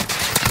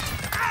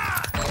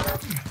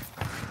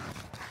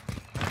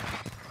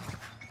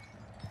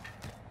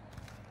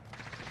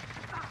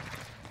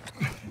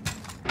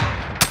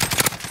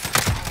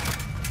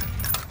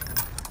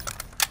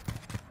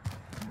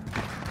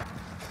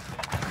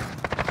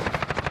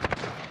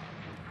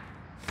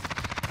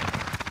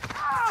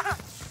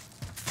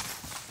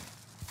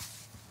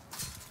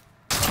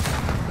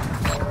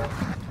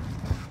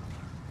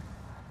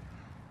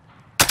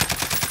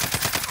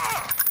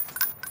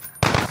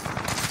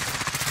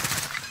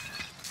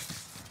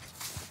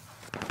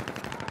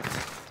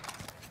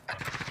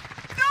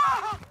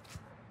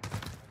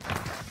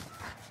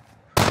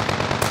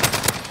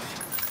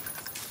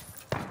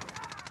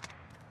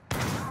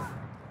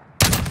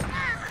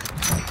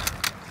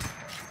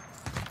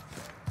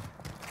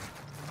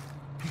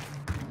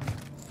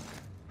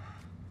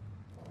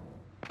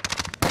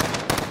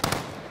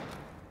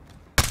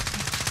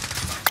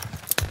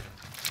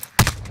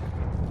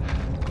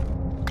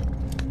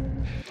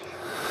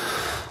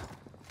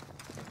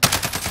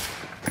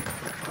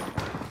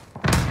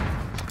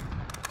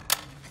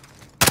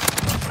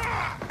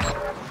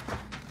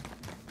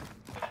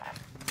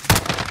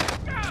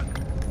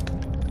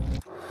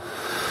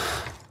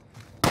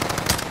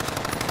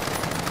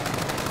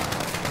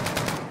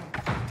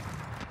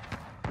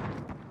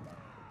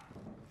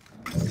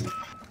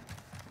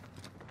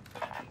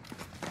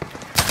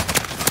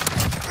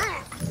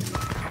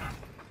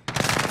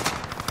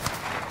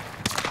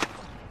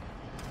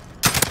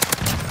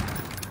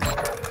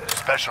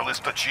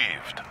 Specialist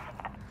achieved.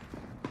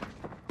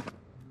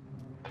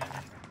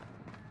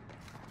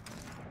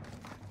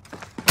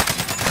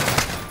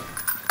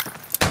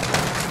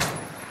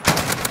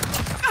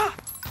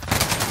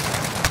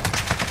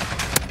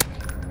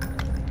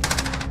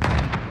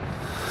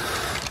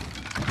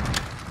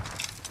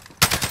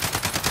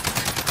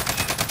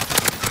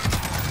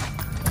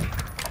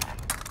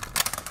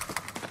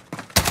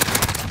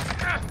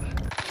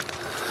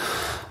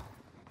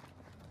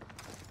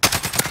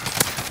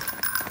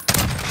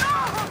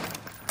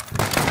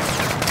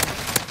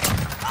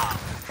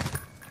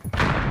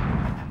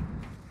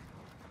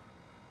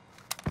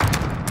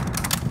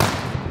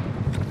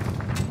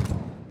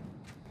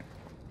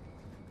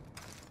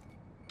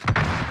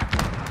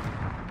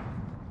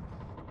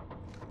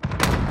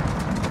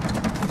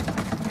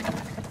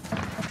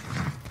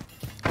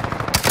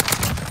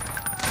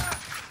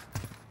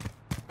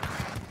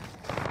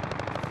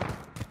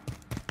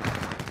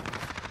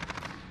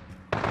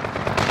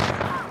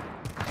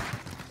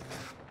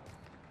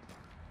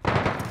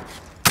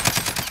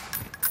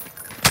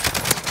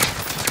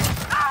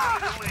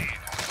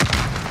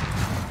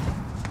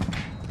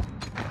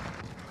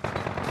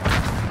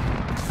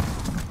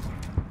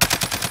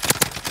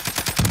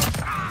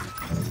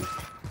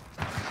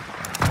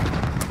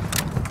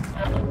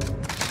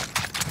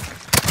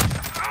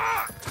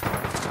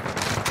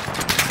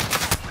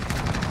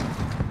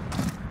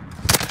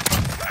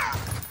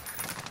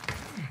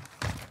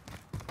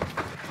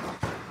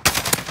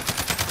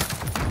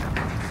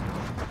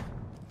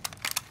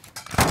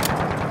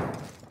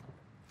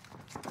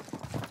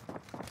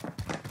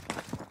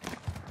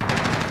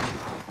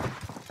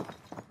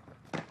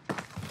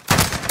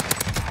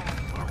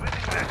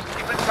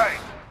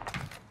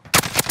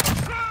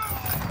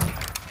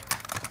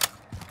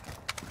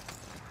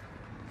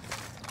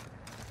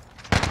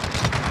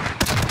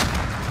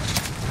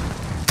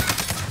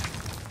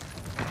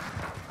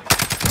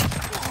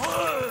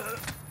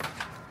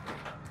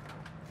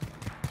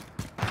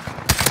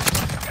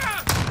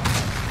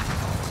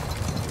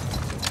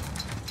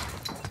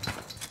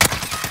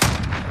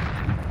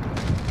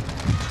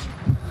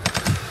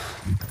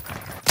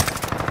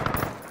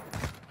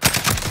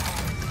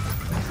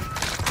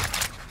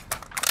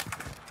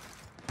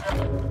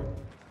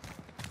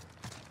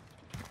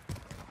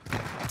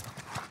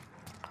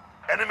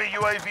 Enemy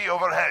UAV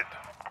overhead.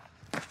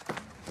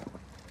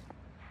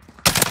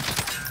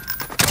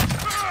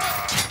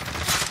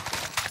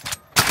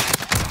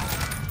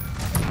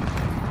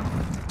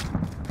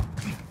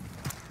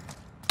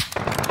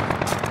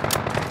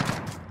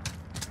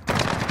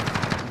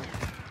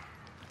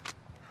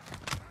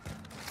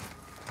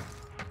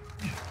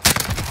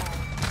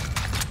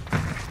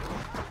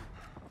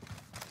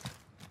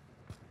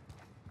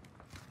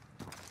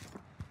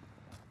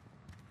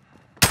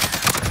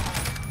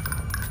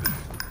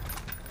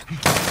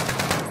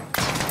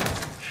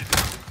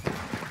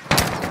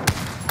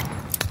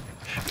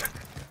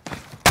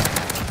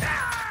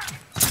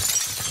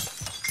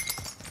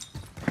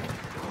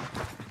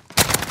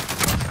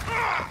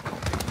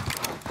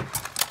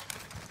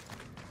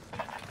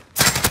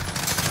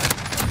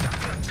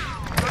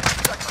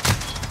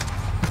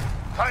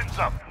 Time's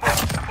up.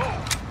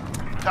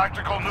 Move.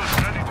 Tactical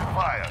nuke ready to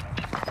fire.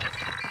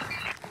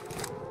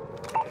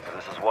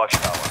 This is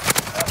Watchtower.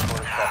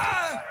 Passport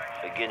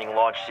accepted. Beginning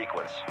launch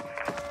sequence.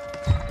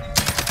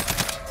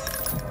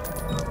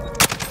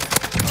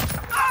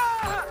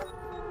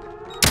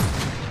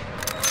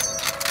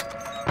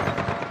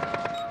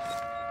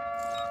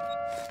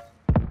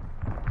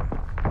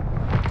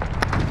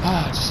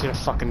 Ah, I just hit a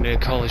fucking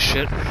nuke, holy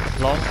shit.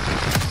 Lol.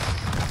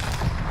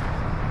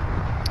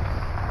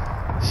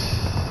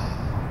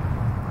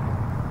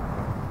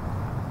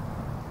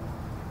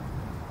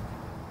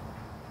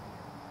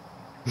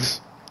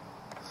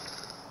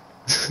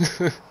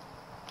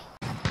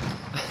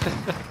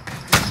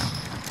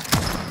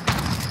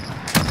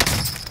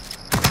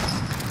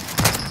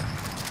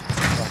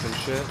 Fucking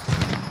shit.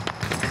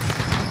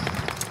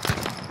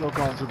 You're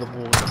going through the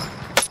water.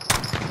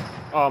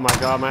 Oh my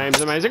god, my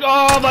aim's amazing.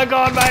 Oh my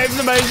god, my aim's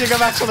amazing.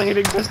 I'm actually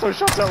hitting pistol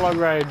shots at long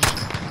range.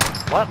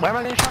 What? Where am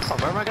I getting shot from?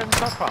 Where am I getting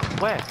shot from?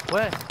 Where?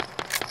 Where?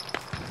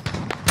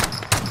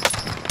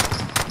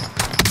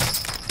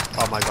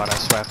 Oh my god, I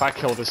swear, if I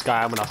kill this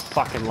guy, I'm gonna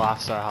fucking laugh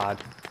so hard.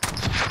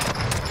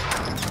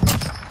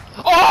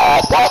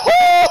 Oh!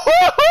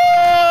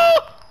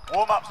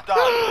 Warm-up's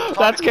done.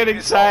 That's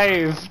getting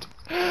saved.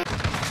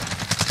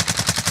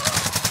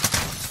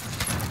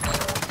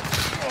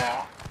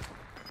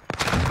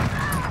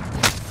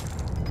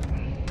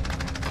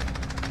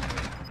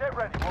 Get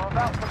ready, we're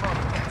about to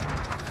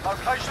move.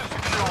 Location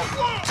secured.